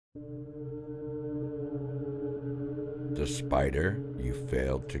The Spider You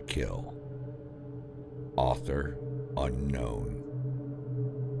Failed to Kill. Author unknown.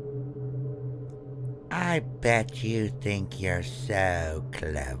 I bet you think you're so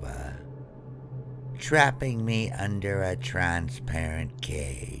clever, trapping me under a transparent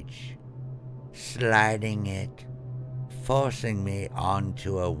cage, sliding it, forcing me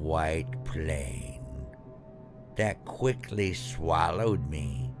onto a white plane that quickly swallowed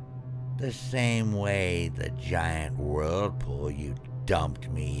me the same way the giant whirlpool you dumped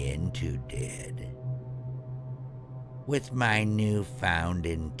me into did. With my newfound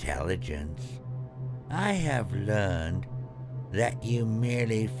intelligence, I have learned that you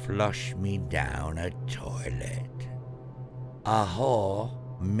merely flush me down a toilet, a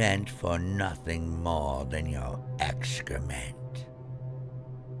hole meant for nothing more than your excrement.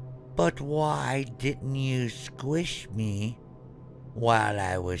 But why didn't you squish me while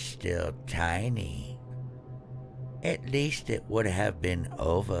I was still tiny? At least it would have been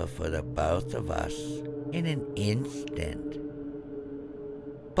over for the both of us in an instant.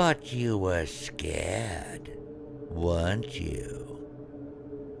 But you were scared, weren't you?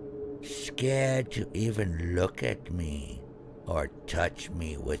 Scared to even look at me or touch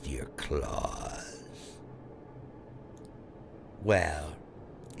me with your claws. Well,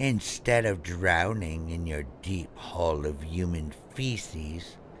 instead of drowning in your deep hole of human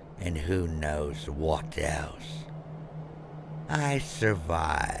feces and who knows what else, I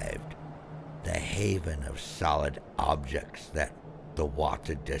survived the haven of solid objects that the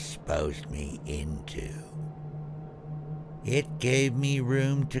water disposed me into. It gave me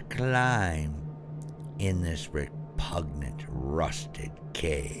room to climb in this repugnant, rusted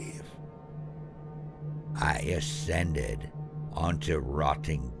cave. I ascended onto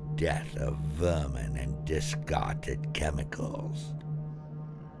rotting death of vermin and discarded chemicals.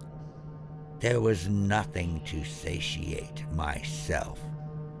 There was nothing to satiate myself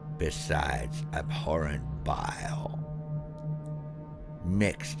besides abhorrent bile,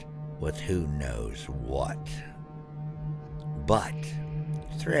 mixed with who knows what. But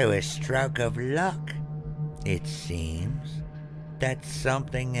through a stroke of luck, it seems that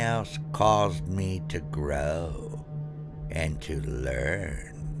something else caused me to grow and to learn.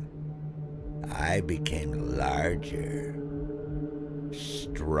 I became larger,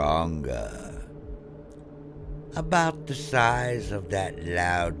 stronger, about the size of that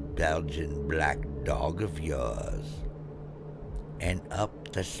loud Belgian black dog of yours, and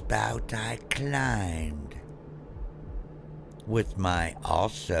up the spout I climbed. With my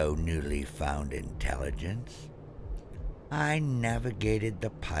also newly found intelligence, I navigated the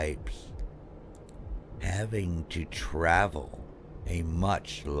pipes, having to travel a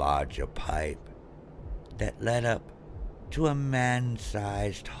much larger pipe that led up to a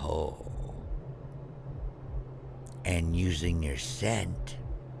man-sized hole. And using your scent,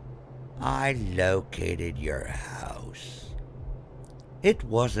 I located your house. It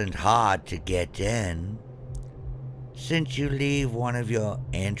wasn't hard to get in, since you leave one of your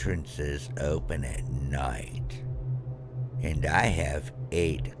entrances open at night, and I have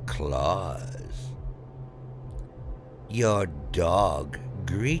 8 claws. Your dog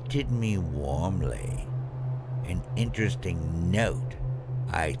greeted me warmly, an interesting note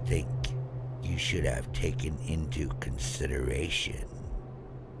I think you should have taken into consideration.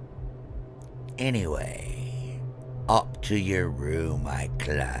 Anyway, up to your room I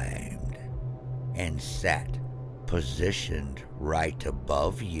climbed, and sat positioned right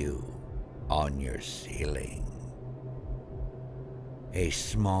above you on your ceiling. A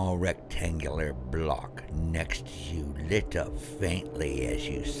small rectangular block next to you lit up faintly as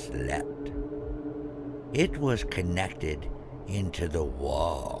you slept. It was connected into the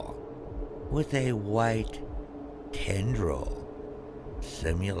wall with a white tendril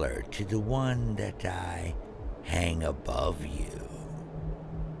similar to the one that I hang above you.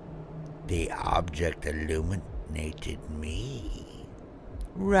 The object illuminated me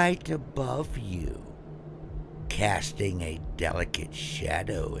right above you, casting a delicate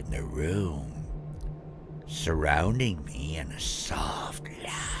shadow in the room, surrounding me in a soft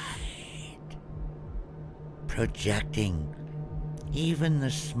light, projecting even the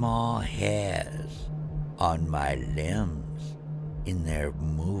small hairs on my limbs in their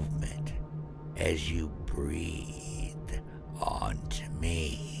movement as you breathed onto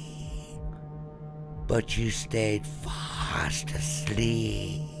me. But you stayed fast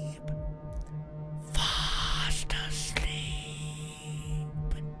asleep. Fast asleep.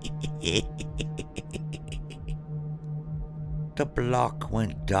 The block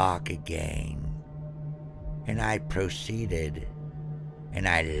went dark again, and I proceeded and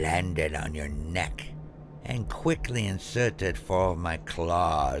I landed on your neck and quickly inserted 4 of my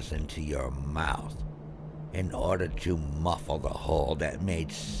claws into your mouth in order to muffle the hole that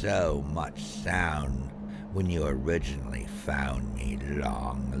made so much sound when you originally found me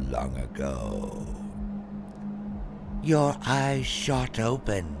long, long ago. Your eyes shot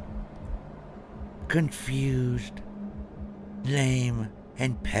open, confused, lame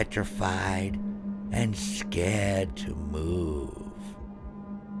and petrified, and scared to move.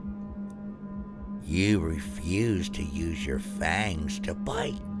 You refused to use your fangs to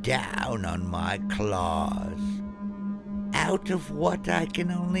bite down on my claws, out of what I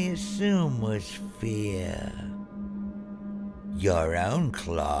can only assume was fear. Your own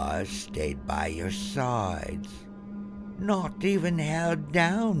claws stayed by your sides, not even held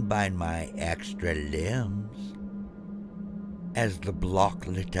down by my extra limbs. As the block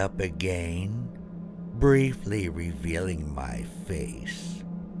lit up again, briefly revealing my face,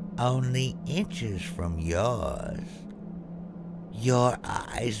 only inches from yours, your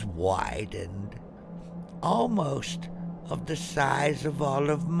eyes widened, almost of the size of all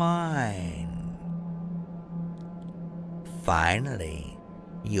of mine. Finally,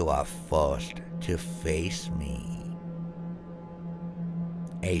 you are forced to face me.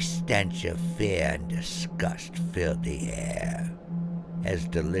 A stench of fear and disgust filled the air as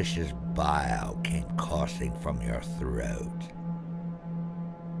delicious bile came coursing from your throat.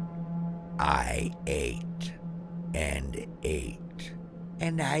 I ate and ate,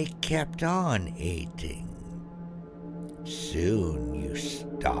 and I kept on eating. Soon you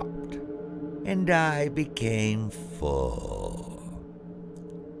stopped, and I became full.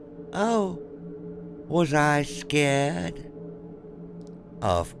 Oh, was I scared?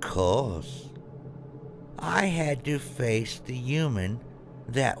 Of course. I had to face the human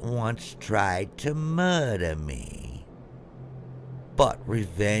that once tried to murder me. But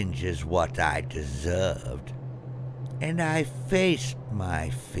revenge is what I deserved, and I faced my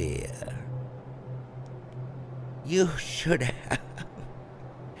fear. You should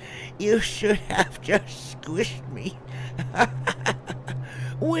have just squished me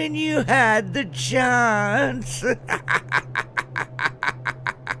when you had the chance.